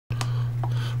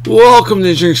Welcome to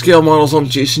Engineering Scale Models. I'm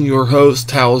Jason, your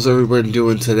host. How's everybody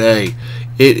doing today?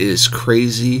 It is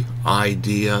crazy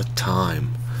idea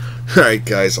time. Alright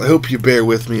guys, I hope you bear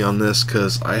with me on this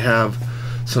because I have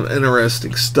some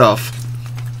interesting stuff.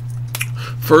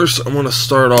 First, I want to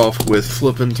start off with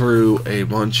flipping through a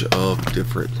bunch of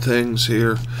different things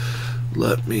here.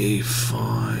 Let me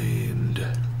find...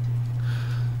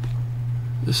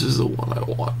 This is the one I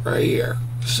want right here.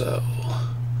 So...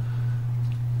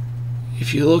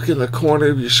 if you look in the corner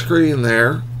of your screen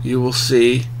there, you will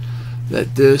see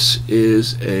that this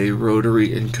is a rotary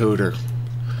encoder.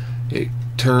 It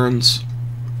turns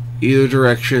either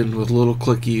direction with little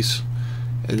clickies,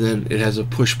 and then it has a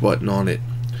push button on it.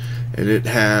 And it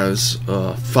has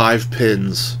 5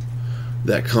 pins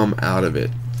that come out of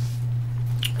it.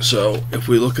 So if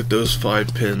we look at those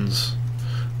 5 pins,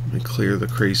 let me clear the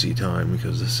crazy time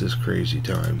because this is crazy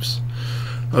times.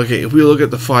 Okay, if we look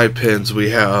at the 5 pins,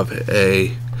 we have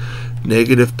a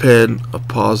negative pin, a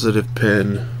positive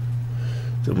pin,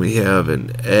 then we have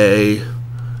an A,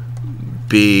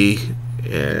 B,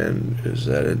 and is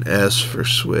that an S for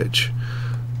switch?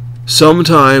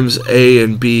 Sometimes A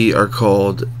and B are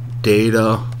called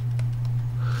data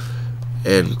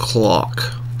and clock,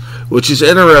 which is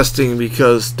interesting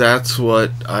because that's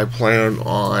what I plan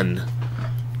on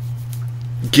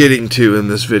getting to in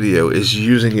this video, is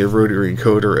using a rotary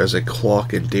encoder as a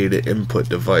clock and data input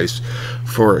device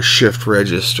for a shift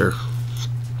register.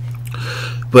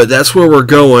 But that's where we're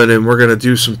going, and we're going to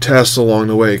do some tests along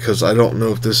the way because I don't know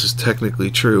if this is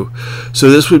technically true. So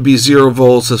this would be 0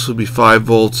 volts, this would be 5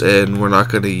 volts, and we're not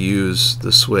going to use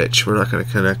the switch. We're not going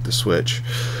to connect the switch.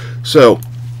 So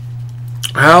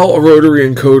how a rotary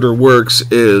encoder works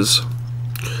is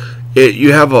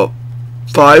you have a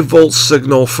 5 volt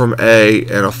signal from A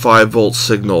and a 5 volt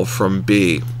signal from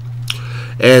B,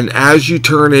 and as you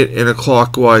turn it in a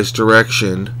clockwise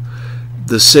direction,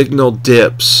 the signal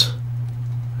dips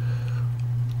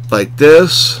like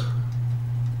this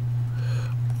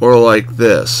or like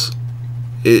this.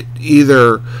 It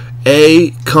either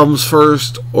A comes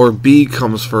first or B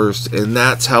comes first, and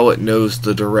that's how it knows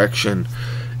the direction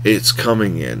it's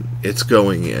coming in, it's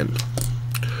going in.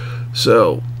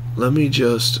 So let me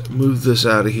just move this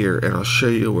out of here and I'll show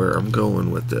you where I'm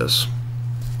going with this.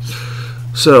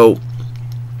 So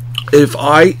if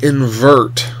I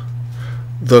invert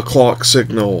the clock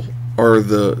signal or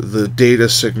the data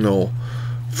signal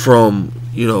from,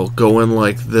 going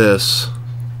like this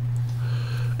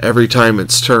every time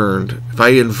it's turned, if I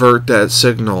invert that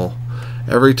signal,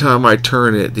 every time I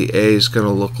turn it, the A is going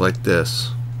to look like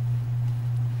this.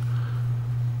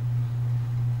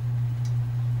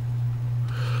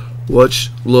 Which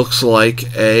looks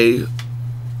like a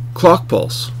clock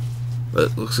pulse.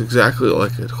 It looks exactly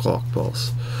like a clock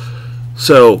pulse.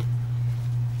 So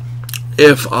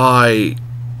if I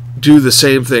do the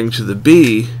same thing to the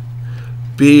B,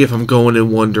 if I'm going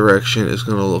in one direction, is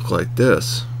going to look like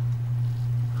this.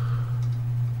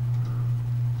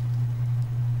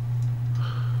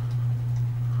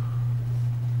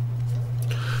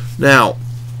 Now,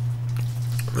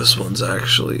 this one's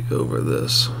actually over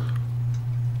this.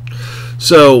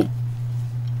 So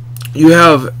you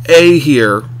have A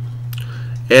here,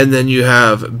 and then you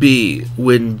have B.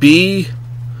 When B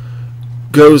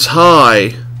goes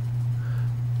high,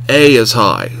 A is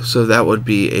high, so that would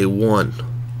be a 1.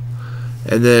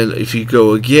 And then if you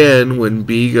go again, when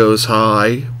B goes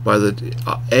high,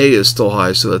 A is still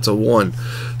high, so that's a 1.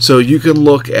 So you can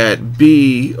look at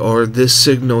B, or this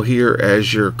signal here,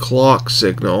 as your clock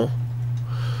signal,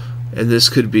 and this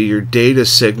could be your data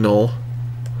signal,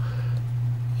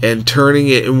 and turning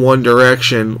it in one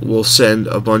direction will send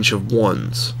a bunch of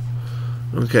 1s.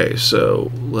 Okay,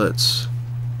 so let's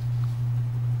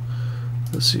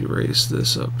erase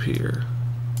this up here.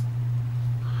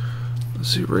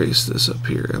 Let's erase this up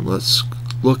here, and let's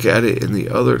look at it in the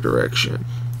other direction.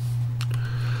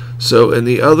 So in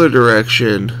the other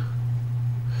direction,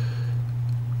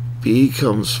 B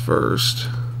comes first.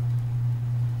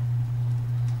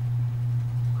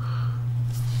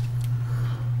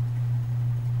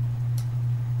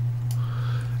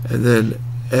 And then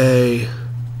A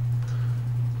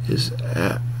is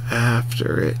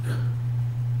after it.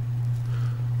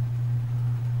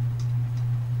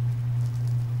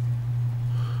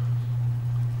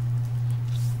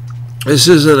 This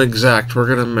isn't exact. We're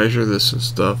going to measure this and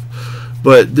stuff.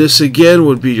 But this again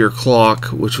would be your clock,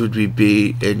 which would be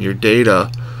B, and your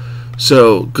data.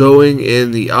 So going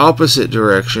in the opposite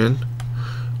direction,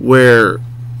 where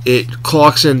it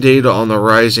clocks in data on the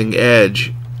rising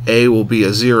edge, A will be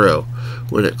a 0.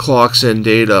 When it clocks in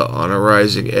data on a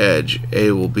rising edge,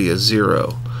 A will be a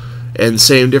 0. and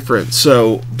same difference.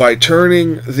 So by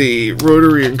turning the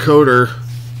rotary encoder,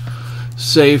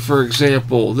 say for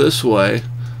example this way,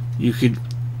 you could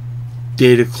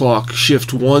data clock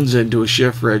shift ones into a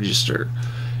shift register.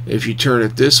 If you turn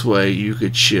it this way, you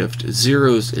could shift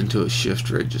zeros into a shift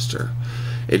register.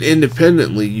 And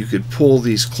independently, you could pull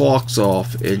these clocks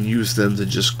off and use them to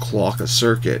just clock a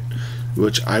circuit,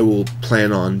 which I will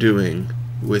plan on doing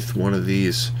with one of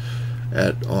these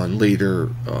on later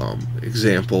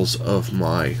examples of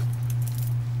my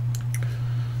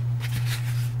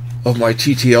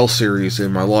TTL series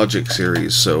and my logic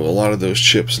series. So a lot of those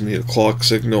chips need a clock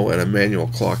signal, and a manual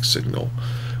clock signal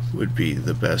would be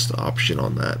the best option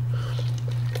on that.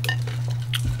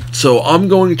 So I'm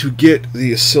going to get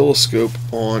the oscilloscope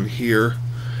on here,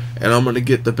 and I'm going to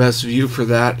get the best view for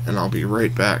that, and I'll be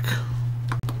right back.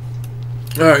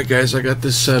 Alright guys, I got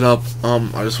this set up.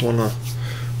 I just want to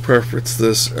preference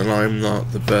this, and I'm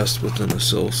not the best with an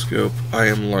oscilloscope. I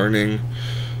am learning.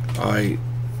 I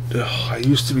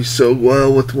used to be so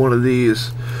well with one of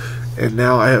these, and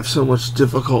now I have so much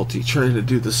difficulty trying to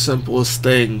do the simplest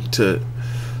thing to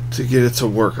get it to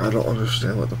work. I don't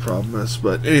understand what the problem is,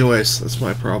 but anyways, that's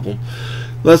my problem.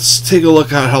 Let's take a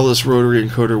look at how this rotary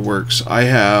encoder works. I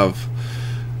have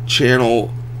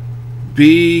channel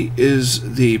B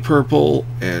is the purple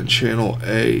and channel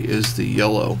A is the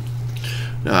yellow.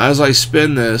 Now as I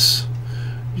spin this,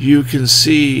 you can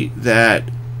see that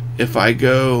if I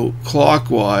go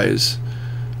clockwise,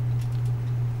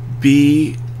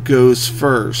 B goes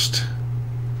first.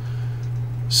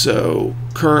 So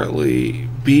currently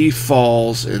B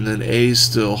falls and then A is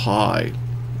still high.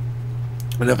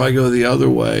 And if I go the other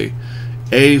way,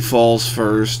 A falls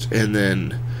first and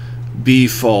then B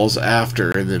falls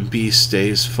after, and then B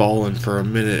stays fallen for a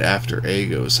minute after A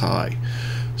goes high.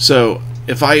 So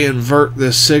if I invert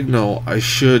this signal, I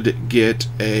should get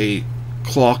a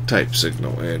clock type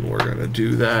signal, and we're going to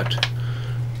do that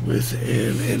with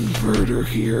an inverter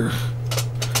here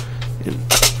in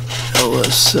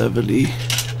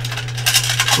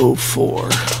LS7004.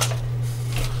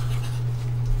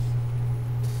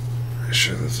 Make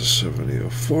sure that's a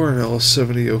 7004, and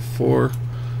LS7004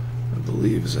 I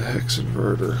believe is a hex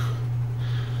inverter.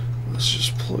 Let's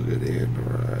just plug it in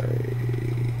right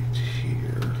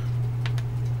here.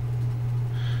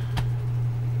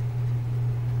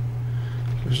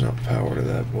 There's not power to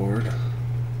that board.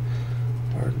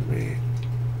 Pardon me.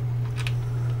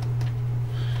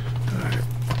 Alright,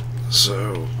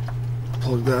 so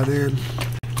plug that in.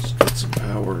 Let's get some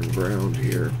power and ground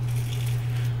here.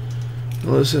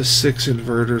 Now this has 6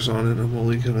 inverters on it. I'm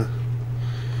only gonna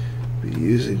be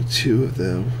using 2 of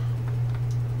them.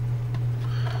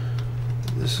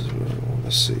 This is what I want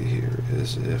to see here,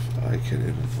 is if I can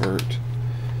invert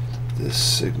this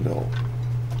signal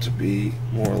to be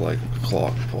more like a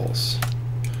clock pulse.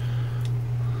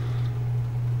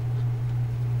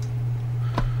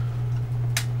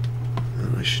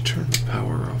 And I should turn the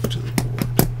power off to the board.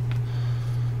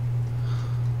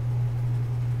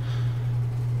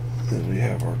 Then we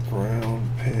have our ground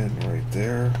pin right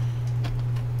there.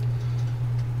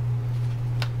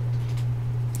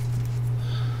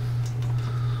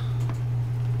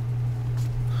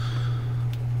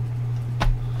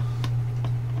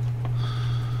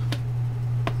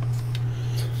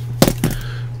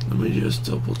 Let me just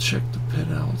double check the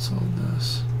pinouts on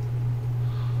this.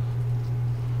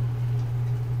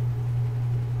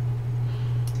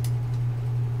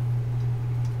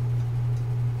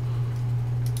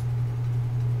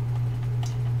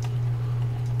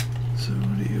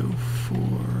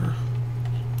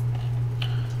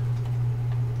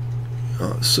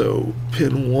 So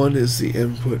pin 1 is the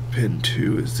input, pin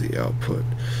 2 is the output.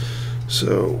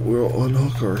 So we'll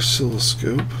unhook our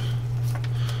oscilloscope,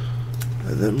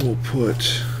 and then we'll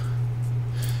put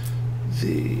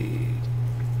the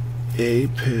A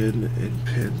pin in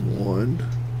pin 1,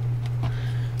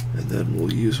 and then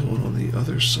we'll use one on the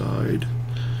other side,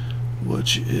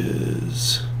 which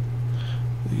is,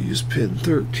 we'll use pin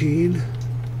 13,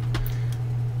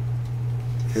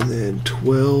 and then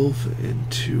 12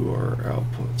 into our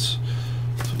outputs.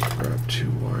 So we'll grab 2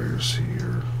 wires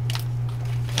here.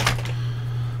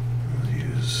 I'll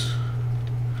use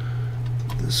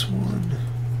this one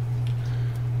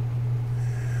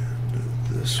and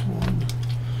this one,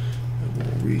 and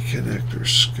we'll reconnect our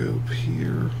scope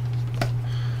here,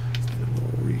 and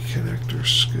we'll reconnect our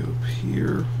scope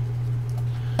here.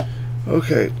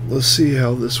 Okay, let's see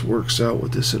how this works out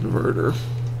with this inverter.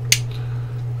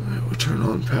 Alright, we'll turn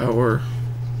on power.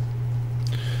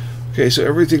 Okay, so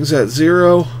everything's at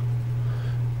 0.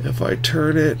 If I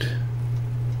turn it,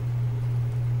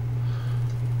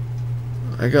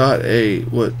 I got a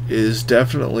what is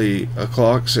definitely a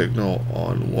clock signal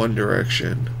on one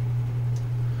direction.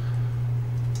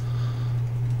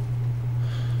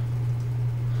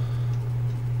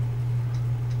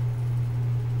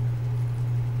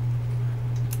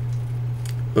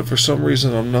 But for some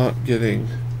reason I'm not getting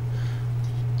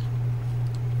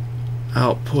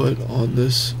output on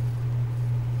this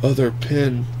other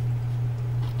pin.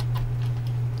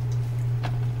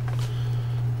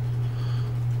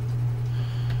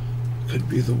 Could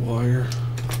be the wire.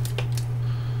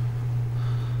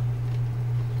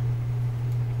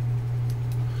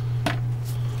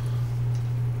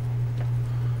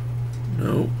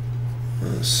 Nope.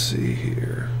 Let's see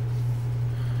here.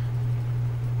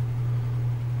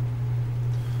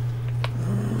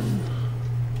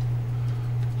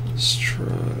 Let's try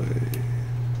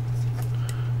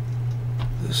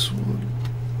this one,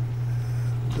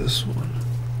 this one.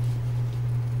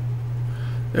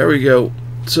 There we go.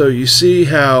 So you see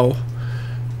how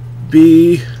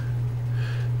B,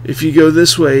 if you go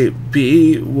this way,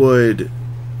 B would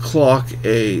clock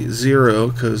a 0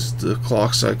 because the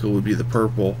clock cycle would be the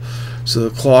purple. So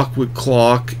the clock would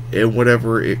clock, and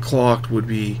whatever it clocked would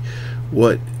be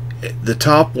what the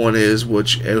top one is,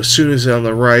 which as soon as it's on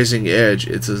the rising edge,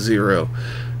 it's a 0.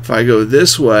 If I go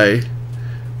this way,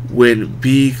 when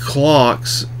B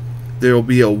clocks, there will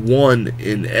be a 1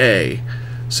 in A.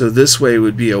 So this way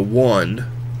would be a 1.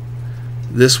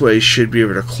 This way should be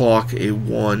able to clock a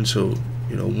 1. So,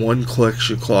 you know, one click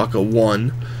should clock a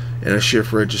 1 in a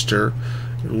shift register.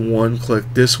 And one click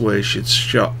this way should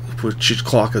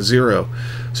clock a 0.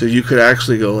 So you could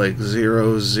actually go like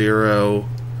 0, 0,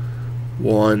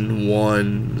 1,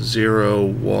 1, 0,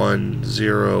 1,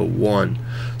 0, 1.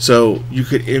 So you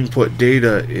could input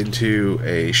data into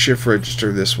a shift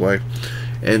register this way.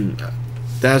 And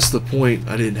that's the point.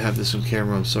 I didn't have this on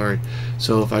camera, I'm sorry.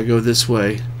 So if I go this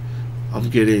way, I'm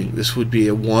getting, this would be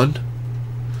a 1,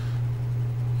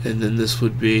 and then this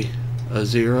would be a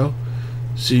 0.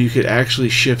 So you could actually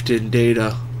shift in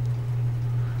data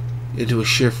into a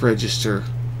shift register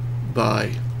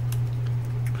by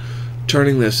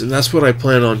turning this, and that's what I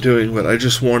plan on doing. But I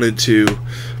just wanted to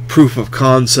proof of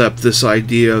concept this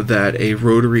idea that a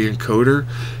rotary encoder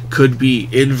could be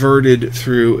inverted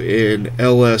through an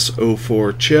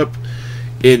LS04 chip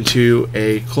into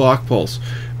a clock pulse.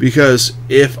 Because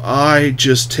if I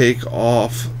just take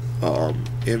off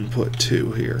input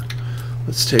 2 here,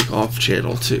 let's take off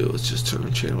channel 2, let's just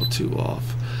turn channel 2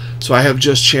 off. So I have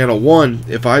just channel 1.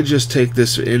 If I just take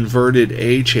this inverted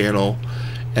A channel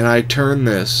and I turn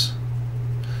this,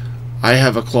 I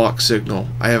have a clock signal.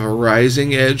 I have a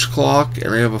rising edge clock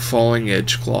and I have a falling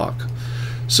edge clock.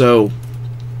 So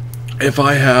if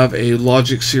I have a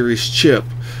logic series chip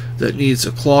that needs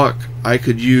a clock, I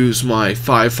could use my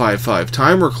 555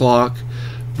 timer clock,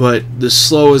 but the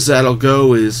slowest that'll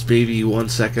go is maybe 1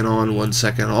 second on, 1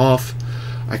 second off.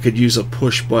 I could use a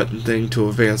push button thing to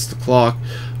advance the clock,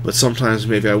 but sometimes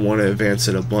maybe I want to advance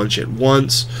it a bunch at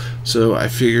once. So I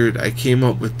figured I came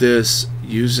up with this,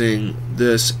 using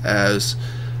this as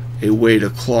a way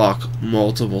to clock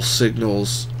multiple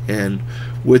signals, and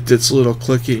with its little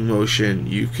clicking motion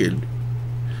you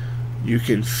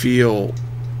can feel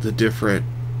the different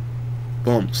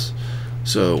bumps.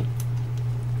 So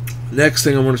next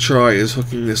thing I'm going to try is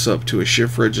hooking this up to a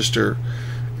shift register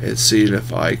and seeing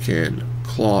if I can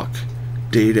clock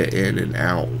data in and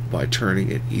out by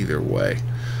turning it either way.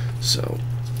 So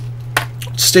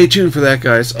stay tuned for that,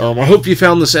 guys. I hope you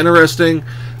found this interesting.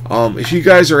 If you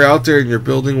guys are out there and you're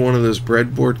building one of those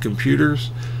breadboard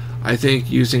computers, I think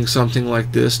using something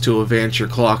like this to advance your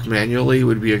clock manually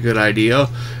would be a good idea.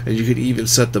 And you could even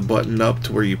set the button up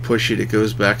to where you push it, it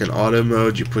goes back in auto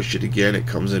mode, you push it again, it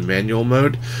comes in manual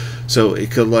mode. So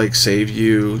it could like save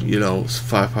you, you know,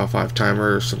 555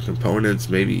 timer, some components,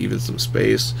 maybe even some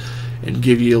space, and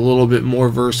give you a little bit more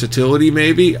versatility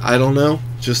maybe. I don't know,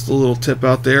 just a little tip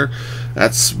out there.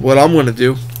 That's what I'm going to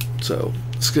do. So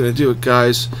that's going to do it,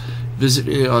 guys. Visit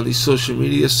me on these social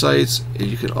media sites, and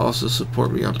you can also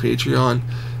support me on Patreon.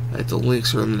 The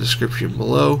links are in the description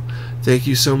below. Thank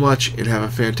you so much, and have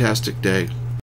a fantastic day.